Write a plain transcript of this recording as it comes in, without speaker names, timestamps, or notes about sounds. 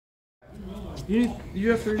You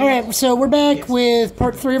have 3. Alright, so we're back with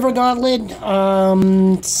part 3 of our Gauntlet.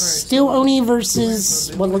 Still Oni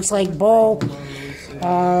versus what looks like Brawl.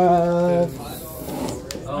 I'm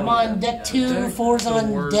on deck 2, 4's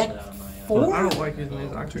on deck 4. I don't like using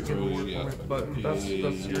these. I could get more from it, but that's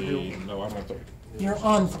your deal. No, I'm on 3. You're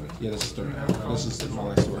on 3. Yeah, this is 3. This is my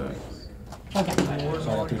last 2. Okay. So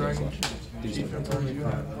I got 2 days left.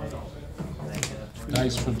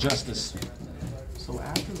 Nice for justice. So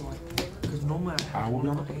after because no matter how you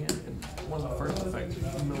hand, one of the first effects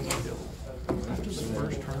is mills are killed. After the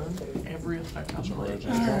first turn, every effect I'm playing.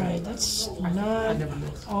 Alright, that's not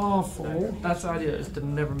awful. That's the idea, is to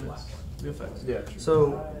never miss the effects. Yeah.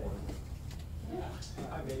 So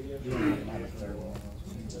I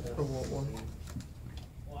want one.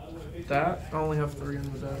 That I only have 3 in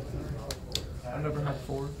the deck. I never had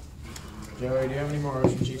 4. Joey, do you have any more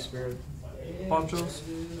Ocean Chief Spirit? Ponchos.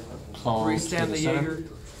 Call Restand the Jaeger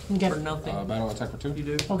for nothing. Battle attack for 2. You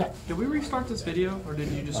do? Okay. Did we restart this video, or did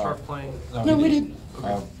you just start playing? No, we did.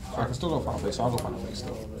 I can still go final face, so I'll go final face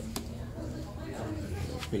still.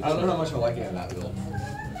 I don't know how much I like it in that wheel.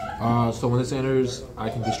 So when this enters, I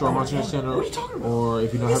can destroy a monster in the center, or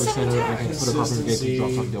if you don't have a center, I can put a copy of the gate and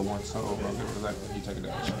drop something deal 1. So you take a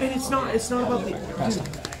damage. And it's not about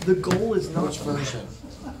the goal is not version.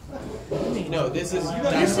 No, this is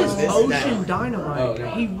Ocean Dynamite. Oh, no.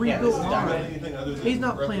 He rebuilt mine. He's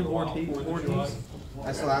not playing Vortex.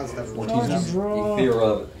 That's allowed stuff.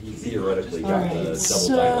 He theoretically got the double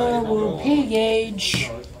So dynamite. we'll pay gauge.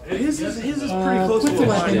 His is pretty close Quick to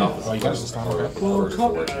weapon. mine. Oh, you got us this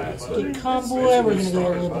We'll get Convoy. We're gonna go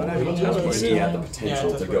a little bit over this He had the time.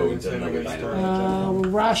 potential to go into another dynamite.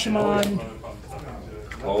 We'll Rashomon.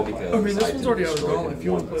 All because I mean, this one's already out of Gauntlet. If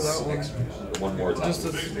you want to play that one, one more time. just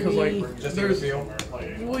because there's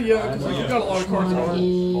well, yeah, because you've got a lot of cards in art.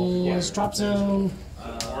 Is drop zone.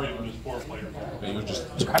 You just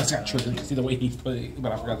got triggered to see the way he played,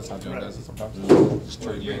 but I forgot that's how Joe does it sometimes. Just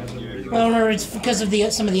trade me. Well, no, it's because of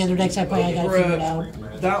some of the other decks I play. I gotta figure it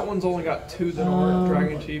out. That one's only got 2 that aren't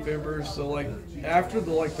Dragon Chief Embers, so after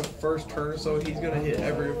the first turn, so he's gonna hit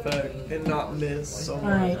every effect and not miss. So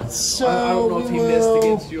Alright, so I don't know if he missed will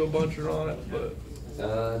against you a bunch or not, but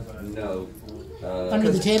No. under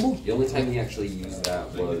the table, The only time he actually used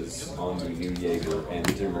that was on the new Jaeger, and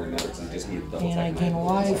it didn't really matter because he just needed double and I attack. gain a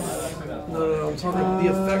life. no, I'm talking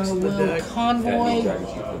the effects of the Will deck. Convoy Dragon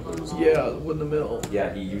Chief Embers. Yeah, with the mill.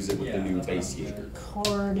 Yeah, he used it with the new base Jaeger.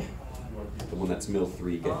 card. The one that's mill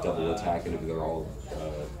 3, get double attack, and if they're all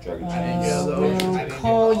Dragon Chief. Yeah, the Will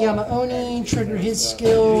call Yamaoni, trigger his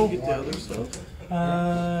skill. Get the other stuff.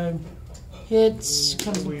 Hits,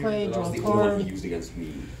 comes to play, That draw was a the only one he card. used against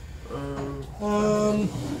me.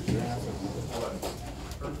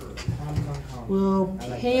 We'll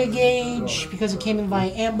pay a gauge because it came in via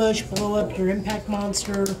ambush, blow up your impact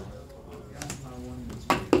monster.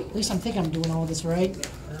 At least I'm thinking I'm doing all this right.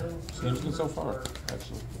 Seems good so far,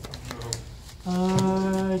 actually.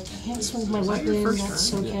 Can't swing my weapon,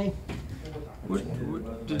 that's okay.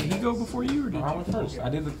 Did he go before you, or did I you? went first. I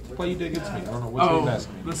did the play you did against me. I don't know which way you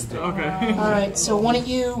asked me. Okay. Alright, so 1 at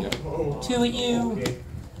you, 2 at you,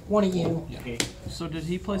 1 at you. So did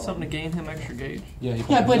he play something to gain him extra gauge? Yeah,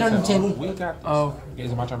 Yeah, I put it on the table. We got this. Oh. Okay,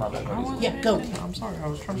 is it my turn? My bad. Yeah, go. I'm sorry, I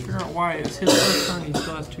was trying to figure out why it's his first turn, he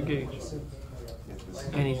still has 2 gauge.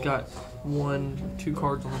 And he's got 2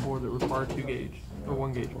 cards on the board that require 2 gauge. Or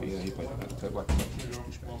 1 gauge piece. Yeah, he played like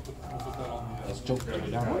Let's joke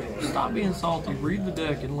down. Stop being salty, read the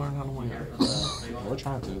deck and learn how to win. We're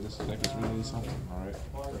trying to. This deck is really something, alright?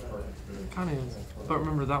 Kinda is. But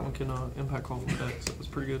remember, that one can impact call from deck, so it's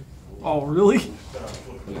pretty good. Oh, really?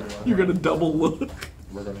 You're gonna double look?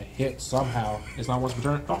 We're gonna hit somehow. It's not once per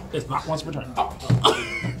turn. Oh, it's not once per turn. Oh.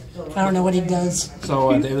 I don't know what he does.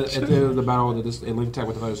 So at the end of the battle, it link attack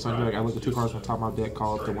with another Sun Dragon. I look at 2 cards from the top of my deck,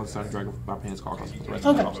 call up the 1 Sun Dragon from my hands, call across the rest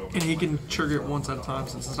of the cards. And he can trigger it once at a time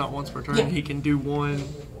since it's not once per turn. Yeah. He can do 1,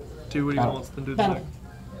 do what he Battle. wants, then do the Battle. deck.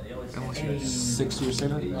 Unless you 6 to your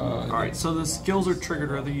center. Alright, so the skills are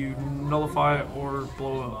triggered whether you nullify it or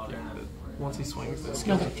blow up. Yeah, but once he swings, the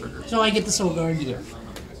skills are Okay, triggered. so I get the soul guard. Yeah.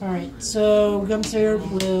 Alright, so Gumsair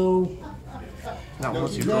will Now,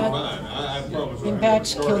 once you do draw, that.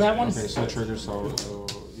 Impact, kill that one. Okay, so trigger, so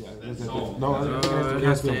yeah. No, it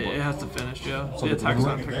has to finish, yeah. So The attack's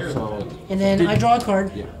not triggered. So, And then I draw a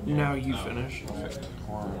card. yeah. Now you finish.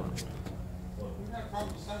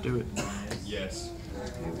 Do it. Yes.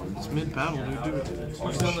 It's mid-battle, dude. Do it.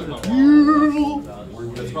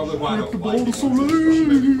 That's probably why I don't like it.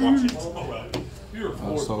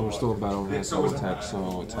 So we're still in battle and so attack,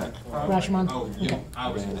 so attack. Rashomon. Yep.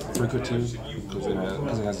 And 3 crit 2, because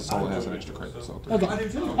it has a soul, it has an extra crit. So 3. Okay.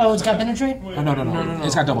 Oh, it's got penetrate? Oh, no.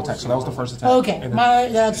 It's got double attack, so that was the first attack. Okay, And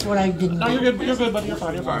then, that's what I didn't no, do. you're good, buddy. You're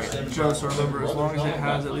fine. Alright, Joe, so remember, as long as it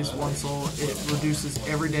has at least one soul, it reduces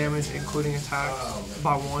every damage, including attacks,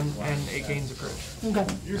 by 1, and it gains a crit. Okay.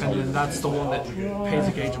 And then that's the one that pays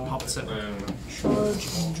a gauge and pops 7. Charge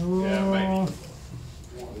and draw.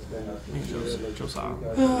 Josiah.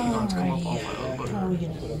 You don't have to come up all my How are we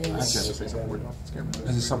going to do Actually, I this? just say something weird.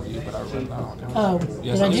 This is something you, but I don't know. Oh,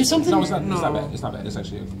 Yeah, did I do something? No, it's not bad. It's not bad. It's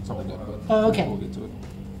actually something good. But Oh, okay. We'll get to it.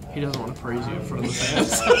 He doesn't want to praise you in front of the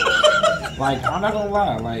fans. Like, I'm not gonna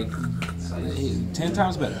lie, like 10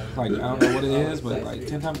 times better. Like, I don't know what it is, but like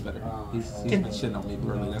 10 times better. He's been shitting on me,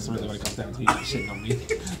 really. That's really what it comes down to. He's been shitting on me.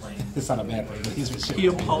 It's not a bad thing, but he's been shitting He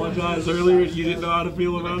on me. apologized earlier and you didn't know how to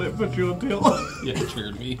feel about it, put you on tail. Yeah, it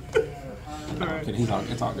triggered me. Alright. Okay,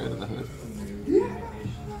 it's all good in the hood.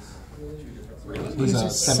 He's He's a a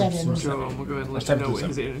 7. seven. Joe, I'm gonna go ahead and let you know what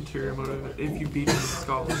his interior motive is. If you beat him in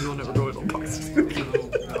Scotland, you'll never go into boxes.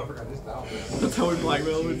 That's how we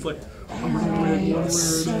blackmail him. It's like, I'm gonna win one way or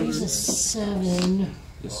So another. he's a 7.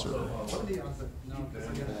 Yes, sir. I thought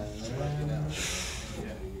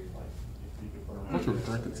you were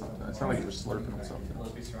drinking something. It sounded like you were slurping on something.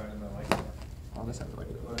 Oh, this sounded like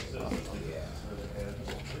it.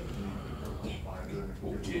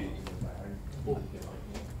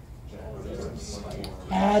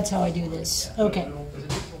 That's how I do this. Okay.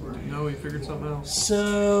 No, he figured something else.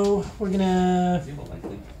 So we're gonna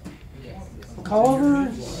call over.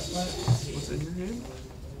 What's in your hand?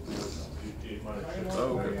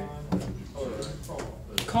 Oh, okay.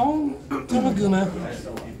 Call Tomaguma.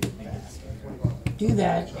 Do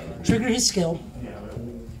that. Trigger his skill.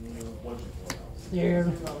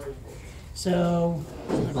 There. So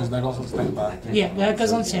That goes on standby. yeah, that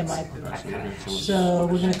goes on standby. So So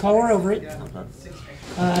we're gonna call her over it.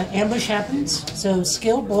 Ambush happens. So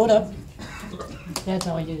skill, blow it up. That's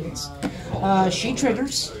how I do this. She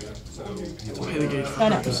triggers. Pay the gauge for I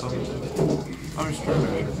know. purpose of it. I'm just trying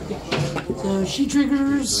to make sure. So she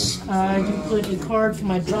triggers. I can put a card from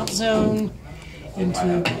my drop zone into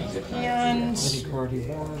my hand. any card he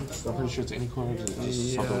wants. I'm pretty sure it's any card.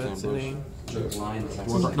 It's something with That's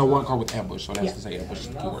ambush. it. No, one card with ambush, so it has to say ambush is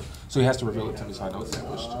the keyword. So he has to reveal it to me so I know it's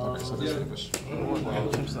ambush. Okay, so this is ambush.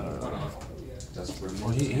 Well,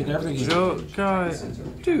 he everything he's Joe, guys,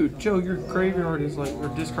 dude, Joe, your graveyard is like, your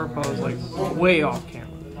discard pile is like way off camera.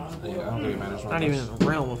 yeah, I don't think it matters. Not even in the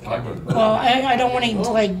realm of camera. Well, I don't want him to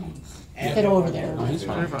like fit over there. He's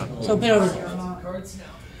fine. You're fine. So put over there.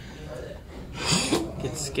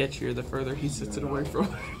 Gets sketchier the further he sits it away from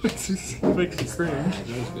it. Makes you cringe.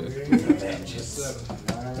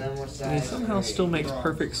 And he somehow still makes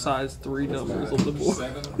perfect size 3 numbers on the board.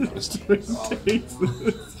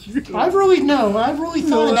 I've really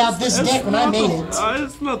thought about this deck when I made it.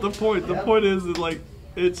 That's not the point. The point is that, like,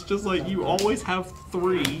 it's just like you always have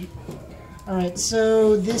 3. All right,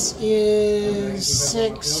 so this is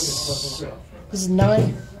 6. This is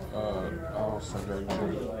 9. Oh, Sunday.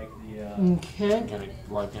 Okay.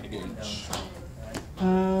 Life and gauge.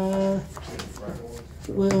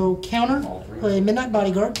 We'll counter. Play Midnight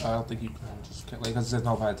Bodyguard. I don't think you can just like because it says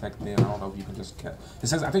no if I attack then. I don't know if you can just. It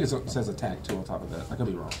says I think it says attack too on top of that. I could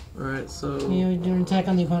be wrong. Alright, so. You do an attack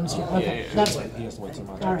on the opponent's turn. Okay, that's it. He has to wait till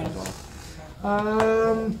my All right. attack comes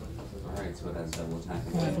on. Alright, so it has double attack.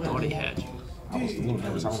 Thought he had you. I was a little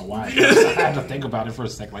nervous. I don't know why. I had to think about it for a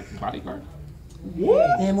sec, like bodyguard.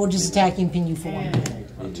 And we'll just attack him, pin you for one.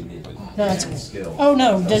 But That's cool. Oh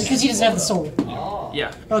no, because he doesn't have the soul.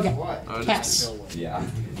 Yeah. Okay, pass. yeah.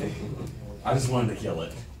 I just wanted to kill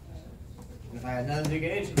it. If I had another new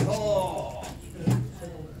gauge, oh!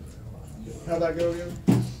 How'd that go again?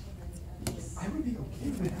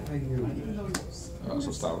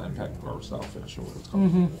 So style impact or style finish or what it's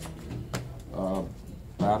called.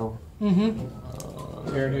 Battle. Aaron,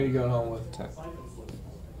 who are you going home with? Attack.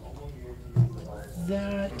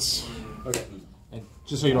 That. Okay. And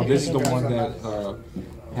just so you know, this is the one that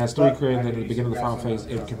has 3 crit, and then at the beginning of the final phase,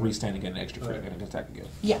 it can restand and get an extra crit and it can attack again.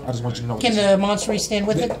 Yeah. I just want you to know. Can the monster stand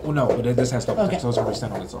with it? Well, no, but this has double Okay. attack, so it's going to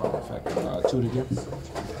restand on its own effect. 2 to again. Is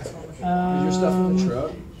your stuff in the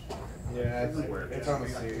truck? Yeah, it's on the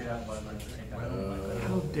seat.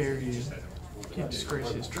 How dare you? You can't disgrace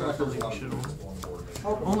his truck and leave shit on.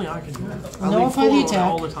 Only I can do that. I Nullify leave the 4 on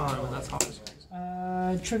attack. all the time, and that's how it's.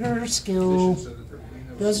 Trigger skill.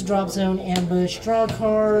 Goes to drop zone, ambush, draw a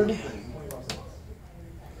card.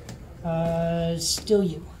 Still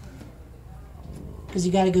you. Because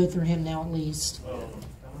you got to go through him now at least.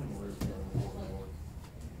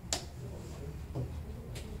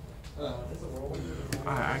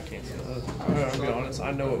 I can't say that. I'm gonna be honest.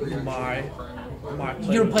 I know what my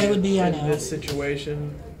play Your play would be, I in know. this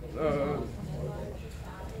situation.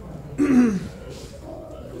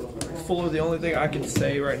 Fuller, the only thing I can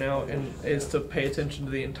say right now is to pay attention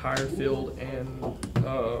to the entire field and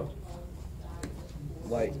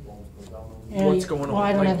like what's going on. Well,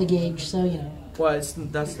 I don't like, have the gauge, so you know. Well,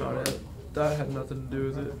 that's not it. That had nothing to do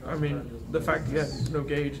with it. I mean, the fact that he has no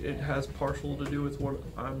gauge, it has partial to do with what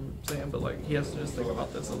I'm saying, but like he has to just think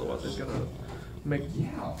about this, otherwise he's gonna make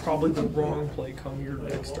probably the wrong play come your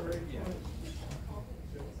next turn.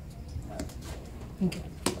 Okay.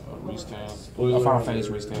 Restand. A final phase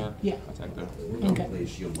restand. Yeah. Attack there. Okay. Play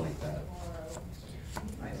shield like that.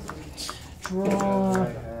 Draw.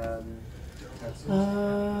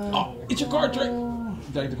 Oh, it's your card trick.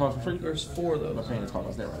 Did I get the card for free? There's 4 though. My paying this card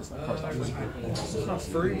was there, right? It's not free. It's not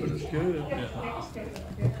free, but it's good.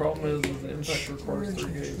 The problem is the impact requires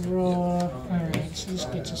 3 gauge. Draw. Alright, so this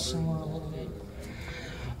gets us somewhere a little bit.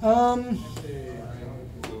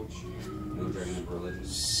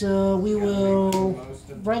 So we will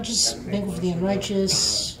righteous, banquet for the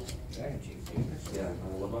unrighteous.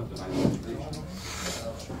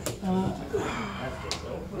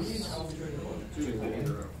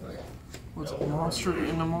 What's it? Monster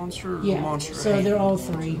in the monster? Or Yeah, monster? so they're all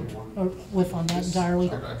 3. Or whiff on that entirely.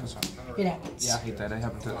 It happens. Yeah, I hate that. That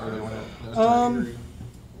happened to earlier when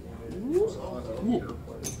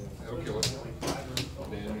That'll kill it.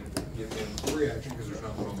 Then give him 3 action because there's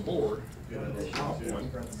nothing on the board. Top 1.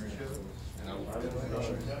 And I'll finish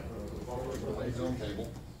him. Legs on table.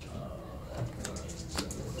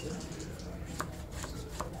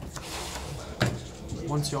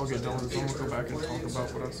 Once y'all get done with this, I'm gonna go back and talk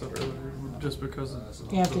about what I said earlier, just because it's,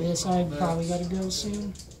 After this, I probably gotta go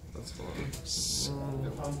soon. that's fine.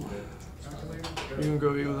 You can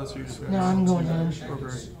go eat with us, or you just No, I'm going home.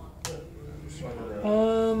 Okay.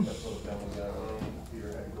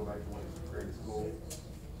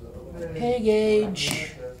 Pay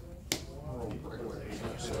gauge.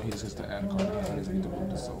 So he just gets to add a card. He doesn't need to move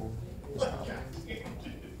the soul.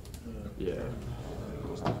 Yeah.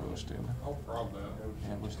 Goes out for stealing. I'll prob that.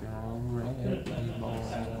 And we're still on red. Ball.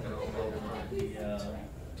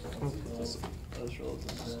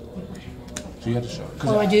 So you have to show.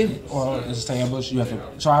 Oh, I do? Or is it say ambush? You have to.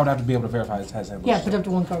 So I would have to be able to verify it has ambush. Yeah, put up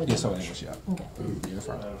to 1 card with Yeah, it. so ambush, yeah. Okay. Yeah, the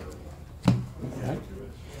front.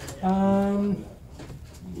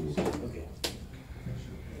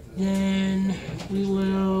 Then we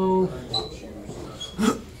will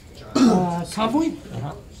convoy.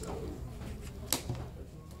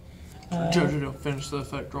 Jojo, finish the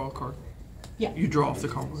effect, draw a card. Yeah. You draw off the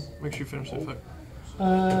combo. Make sure you finish the effect.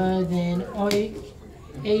 Then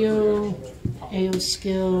AO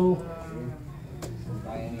skill.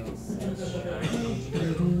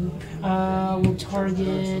 We'll target. Do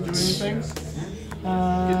anything? Get the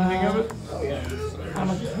hang of it?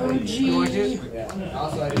 Amakoji. You like it?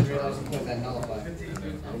 Also, I didn't realize you put that nullify.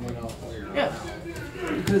 Yeah.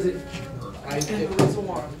 Because it. I did. Because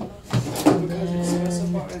it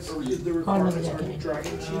specifies the Another requirements are decade.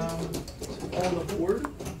 dragon cheese on the board.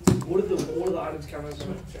 What are the items count as?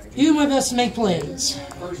 Do my best to make plays.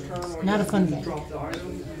 First turn, when Not a fun you game. drop the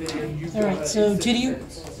item, then you Alright, so 2 to you.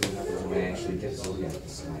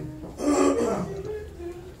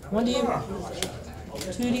 1 to you.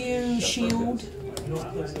 2 to you, shield. He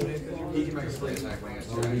can make a free attack when he has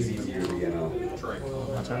 2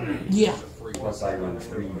 actions. Yeah. Plus, I run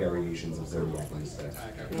 3 variations of Zodiac instead.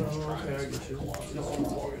 Okay, I get you.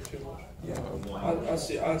 Yeah. I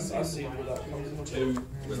see where that comes into.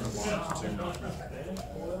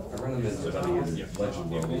 I run them as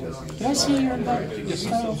Legend World because Did I see your invite? As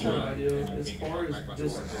far as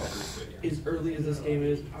this, as early as this game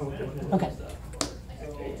is, I would go ahead and Okay. use that.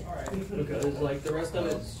 Because like the rest of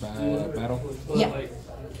it's Battle. but Yeah. like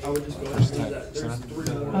I would just go ahead and use that. There's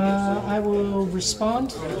 3 more. I will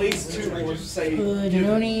respond. At least 2 more say. Put an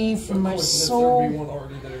Oni from my There'd be soul. one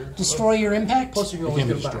already there. Destroy your impact. Plus you can It always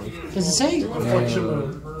can be get it back. destroyed. Does it say? Reflection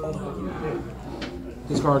mode.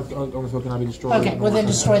 This card on the field cannot be destroyed. Okay, well then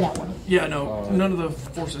destroy that one. Yeah, no, none of the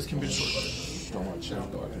forces can be destroyed. Don't want to change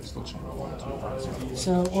though. I can still change it.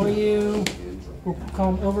 So Oyu, we'll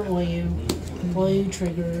call him over Oyu. Oyu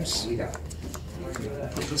triggers.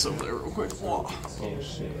 Put this over there real quick. Whoa.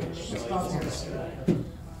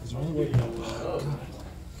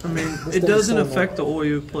 I mean, it doesn't affect the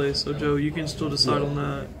Oyu play, so Joe, you can still decide on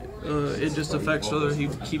that. It just affects whether he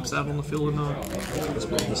keeps that on the field or not.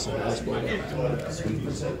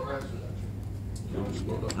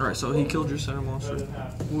 Alright, so he killed your center monster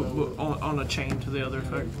on a chain to the other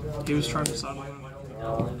effect. He was trying to decide on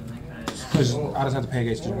it. just have to pay a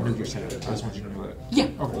gauge to renew your save. I just want you to know that. Yeah.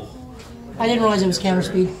 Okay. I didn't realize it was counter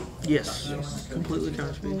speed. Yes. Completely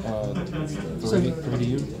counter speed. 3 to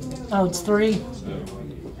you. Oh, it's 3.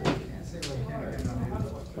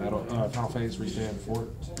 Battle, final phase, restand 4.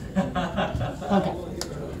 Okay.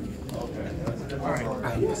 Alright. I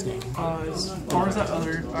hate this game. As far as that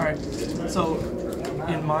other, alright. So,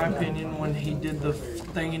 in my opinion, when he did the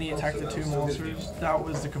thing and he attacked the 2 monsters, that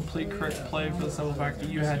was the complete correct play for the simple fact that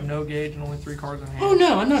you had no gauge and only 3 cards in hand. Oh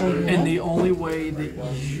no, I'm not arguing And that. the only way that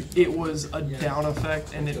it was a down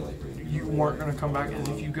effect and you weren't going to come back is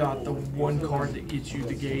if you got the 1 card that gets you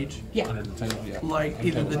the gauge. Yeah. Under the table, yeah. Like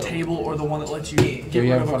either the table or the one that lets you get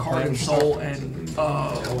rid of a card in soul and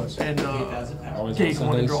gauge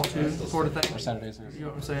 1 and draw 2 sort of thing. Or Saturdays. You know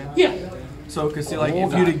what I'm saying? Yeah. So, because see, like,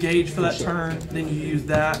 if you'd have gauge for that turn, then you use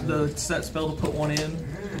the set spell to put 1 in,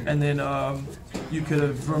 and then you could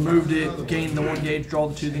have removed it, gained the 1 gauge, draw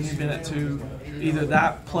the 2, then you've been at 2. Either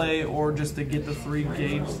that play or just to get the 3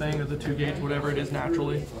 gauge thing or the 2 gauge, whatever it is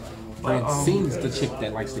naturally. But, Francine's the chick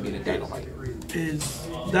that likes to get it dynamite. is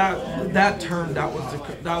that turn that was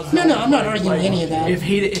the No, I'm not arguing any of that. If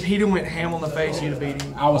he'd went ham on the face, you'd have beat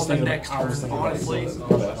him. I was on the thinking- next I was turn, thinking honestly.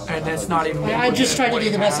 And that's not even. I just tried to do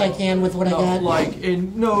the best I can with what I got.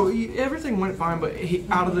 Everything went fine, but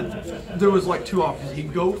there was like 2 options.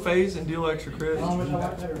 He'd go face and deal extra crit,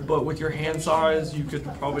 but with your hand size, you could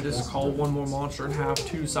probably just call 1 more monster and have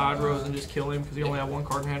 2 side rows and just kill him because he only had 1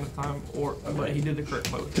 card in hand at the time. But he did the correct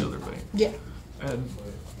play with the other thing. Yeah. And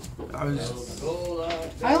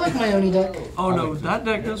I like my Oni deck. oh no, that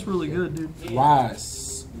deck does really good, dude.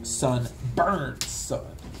 Rise, sun, burn, sun.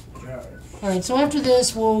 Alright, so after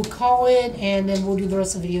this, we'll call it, and then we'll do the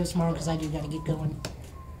rest of the videos tomorrow because I do got to get going.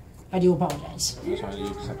 I do apologize. I'm sorry, you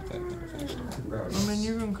just have to finish. I mean,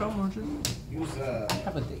 you're gonna come, aren't you?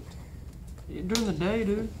 Have a date. During the day,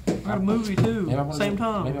 dude. I got a movie too. Maybe I wanna Same go,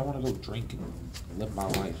 time. Maybe I want to go drink and live my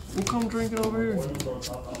life. We'll come drink it over here.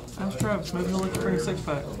 Ask Travis. Maybe he'll let you bring a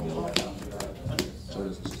 6-pack. So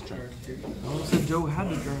it's just drink. I said Joe had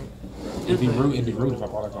to drink. It'd be rude if I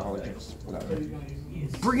bought alcoholic drinks without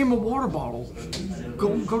it. Bring him a water bottle.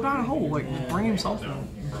 Go down a hole. Like, bring him something.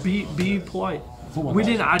 Be polite. We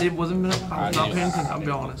didn't. I wasn't not paying attention. I'll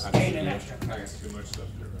be honest.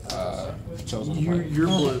 Joe's on the plate. You're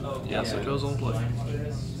blue. Yeah, so Joe's on play.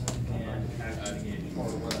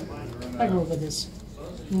 I can work with this.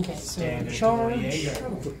 Okay, so charge.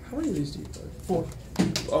 How many of these do you play? 4.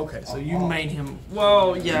 Okay, so you made him.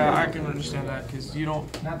 Well, yeah, I can understand that because you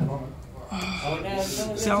don't.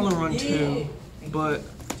 See, I only run 2, but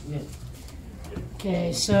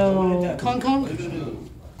Okay, so Kong.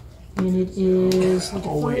 And it is.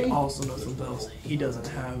 oh wait, also know something else. He doesn't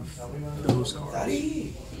have those cards.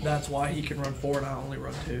 That's why he can run 4 and I only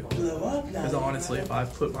run 2. Because honestly, if I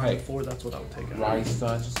put mine at 4, that's what I would take out. Rise,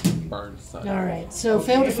 sun, burn, sun. Alright, so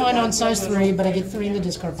failed to find on size 3, but I get 3 in the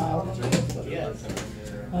discard pile.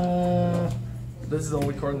 This is the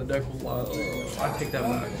only card in the deck with I take that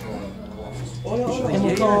back. And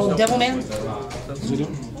we'll call Devilman. What's he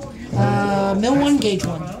doing? Mill 1, gauge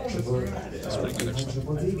 1. That's pretty good,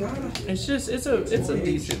 actually. It's just it's a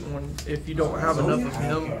decent one. If you don't have enough of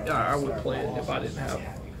him, I would play it if I didn't have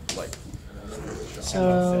like.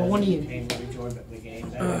 So, 1 to you.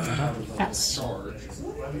 Pass.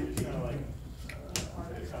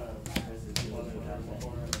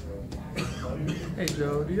 Hey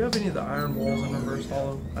Joe, do you have any of the iron walls in reverse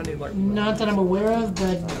hollow? I need like Not that I'm aware of,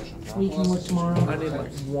 but we can look tomorrow. I need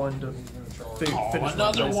like 1 to finish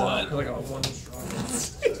another my one. because I got 1.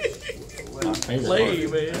 My favorite Play,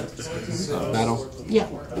 card. man. Battle. Yeah.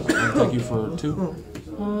 I'll take you for 2.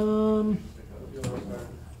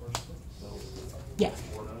 Yeah.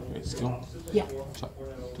 Okay, skill. Yeah. Top.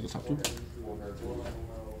 To the top 2.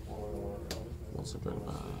 Once again,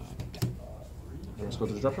 let's go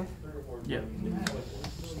to the dropper. Yeah.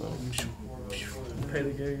 So, Pay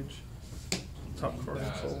the gauge. Top card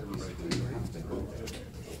and soul.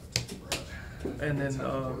 And then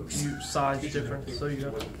you size difference, so you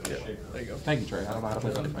have to, yeah, there you go. thank you, Trey. I don't know how to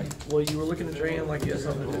play that fight. Well, you were looking at your hand like you had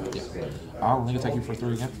something to do. I'll only take you for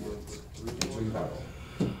 3 again.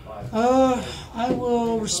 I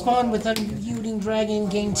will respond with Unyielding Dragon,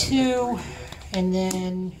 gain 2, and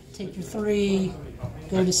then take your 3,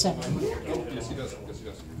 go to 7. Yes, he does. Yes, he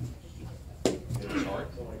does. Sorry.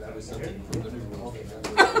 That is something from the new rules.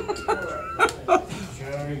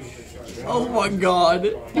 Oh my god.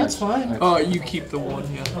 That's fine. Oh, you keep the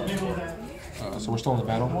 1, yeah. So we're still in the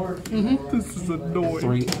battle. This is annoying.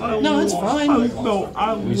 3. No, it's fine. I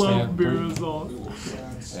We love stand 3. Birazon.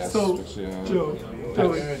 Yes, So,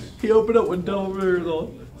 Joey, he opened up with double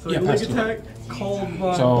Birazon. So Yeah, Link pass two. attack called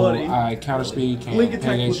my So buddy. I counter speed, can Link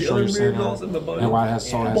attack pay with the destroy other your mirror center, dolls and the buddy. and while it has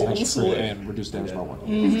soul, it has Bolt extra sword. and reduce damage by 1.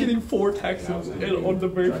 He's getting 4 attacks on the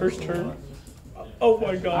very first turn. Oh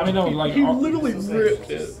my god. I mean, no, like, he all- literally ripped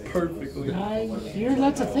it perfectly. I hear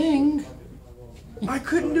that's a thing. I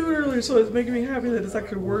couldn't do it earlier, so it's making me happy that it's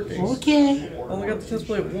actually working. Okay. I only got the test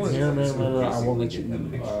play it once. Remember, I won't let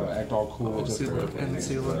you act all cool. Just See, for look, and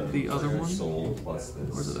see, look, the other one.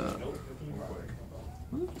 Where's it at?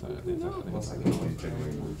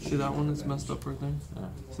 See that one? It's messed up right there.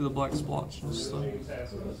 See the black splotch? It's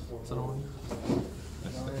annoying.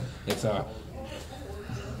 It's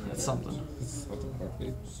It's something.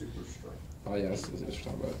 Oh yeah, that's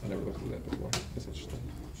interesting. About I never looked at that before. That's interesting.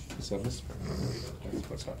 So this.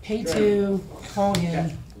 Pay 2, call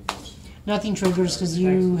him. Nothing triggers because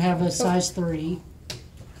you have a size 3.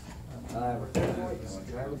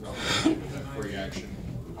 Free action.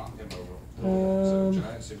 Pop him over.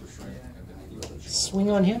 Giant super strength, and then he Swing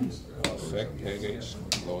on him. Effect, pay gauge,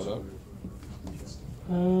 blow it up.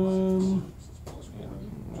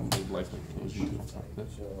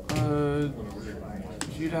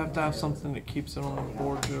 You'd have to have something that keeps it on the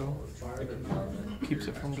board, Joe. Keeps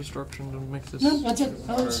it from destruction to make this. No, that's it.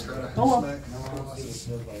 Oh, it's, oh well.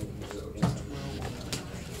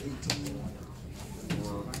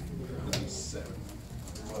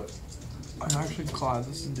 I'm actually glad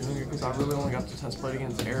this is doing it because I really only got to test play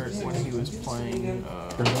against Eric when he was playing.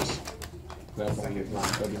 That'd be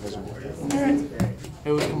visible. Alright.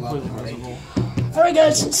 It was completely miserable. Alright,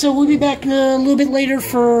 guys. So we'll be back a little bit later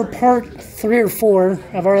for part 3 or 4.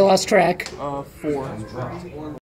 I've already lost track. 4.